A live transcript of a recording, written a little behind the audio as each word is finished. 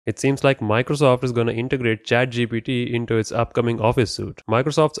It seems like Microsoft is going to integrate ChatGPT into its upcoming Office suite.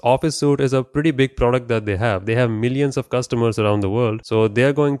 Microsoft's Office suite is a pretty big product that they have. They have millions of customers around the world, so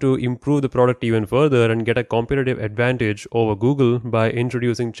they're going to improve the product even further and get a competitive advantage over Google by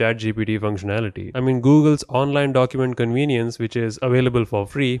introducing ChatGPT functionality. I mean, Google's online document convenience, which is available for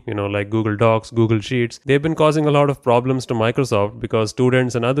free, like Google Docs, Google Sheets, they've been causing a lot of problems to Microsoft because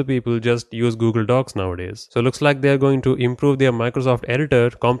students and other people just use Google Docs nowadays. So it looks like they're going to improve their Microsoft editor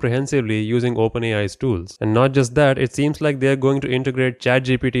comprehensively using OpenAI's tools. And not just that, it seems like they're going to integrate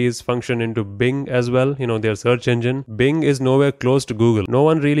ChatGPT's function into Bing as well, their search engine. Bing is nowhere close to Google. No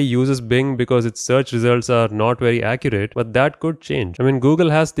one really uses Bing because its search results are not very accurate, but that could change. I mean, Google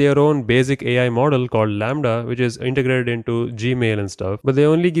has their own basic AI model called Lambda, which is integrated into Gmail and stuff, but they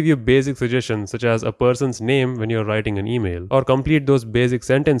only give you basic suggestions such as a person's name when you're writing an email, or complete those basic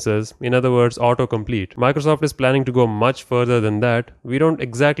sentences, in other words, autocomplete. Microsoft is planning to go much further than that. We don't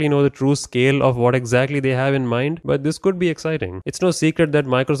exactly know the true scale of what exactly they have in mind, but this could be exciting. It's no secret that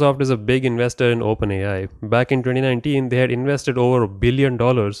Microsoft is a big investor in OpenAI. Back in 2019, they had invested over $1 billion,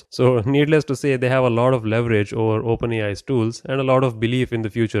 so needless to say, they have a lot of leverage over OpenAI's tools and a lot of belief in the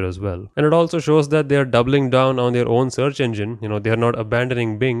future as well. And it also shows that they are doubling down on their own search engine. They are not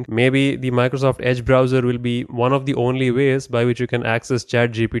abandoning Bing. Maybe the Microsoft Edge browser will be one of the only ways by which you can access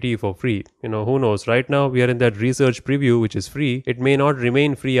ChatGPT for free. Who knows? Right now, we are in that research preview, which is free. It may not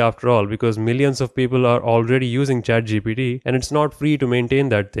remain free after all because millions of people are already using ChatGPT, and it's not free to maintain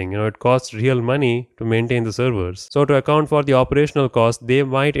that thing. It costs real money to maintain the servers. So to account for the operational cost, they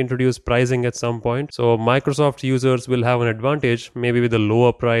might introduce pricing at some point. So Microsoft users will have an advantage, maybe with a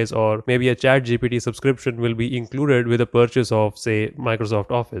lower price, or maybe a ChatGPT subscription will be included with a purchase of, say,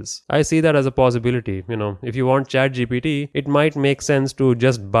 Microsoft Office. I see that as a possibility. If you want ChatGPT, it might make sense to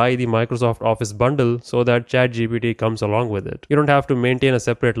just buy the Microsoft Office bundle so that ChatGPT comes along with it. You don't have to maintain a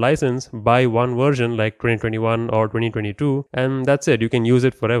separate license, buy one version like 2021 or 2022, and that's it. You can use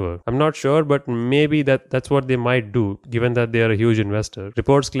it forever. I'm not sure, but maybe that's what they might do, given that they are a huge investor.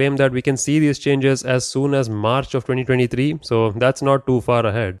 Reports claim that we can see these changes as soon as March of 2023, so that's not too far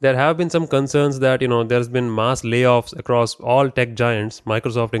ahead. There have been some concerns that, there's been mass layoffs across all tech giants,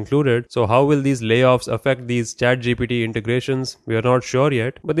 Microsoft included. So how will these layoffs affect these ChatGPT integrations? We are not sure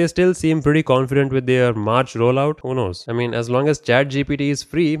yet, but they still seem pretty confident with their March rollout. Who knows? I mean, as long as ChatGPT is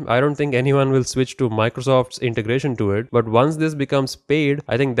free, I don't think anyone will switch to Microsoft's integration to it. But once this becomes paid,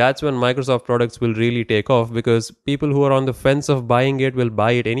 I think that's when Microsoft products will really take off, because people who are on the fence of buying it will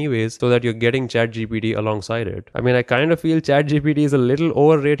buy it anyways, so that you're getting ChatGPT alongside it. I mean, I kind of feel ChatGPT is a little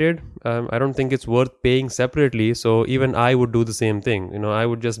overrated. I don't think it's worth paying separately, so even I would do the same thing. I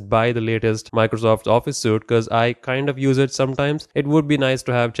would just buy the latest Microsoft Office suite because I kind of use it sometimes. It would be nice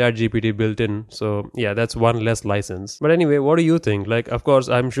to have ChatGPT built in, so yeah, that's one less license. But anyway, what do you think? Like, of course,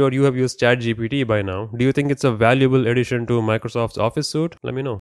 I'm sure you have used ChatGPT by now. Do you think it's a valuable addition to Microsoft's Office suite? Let me know.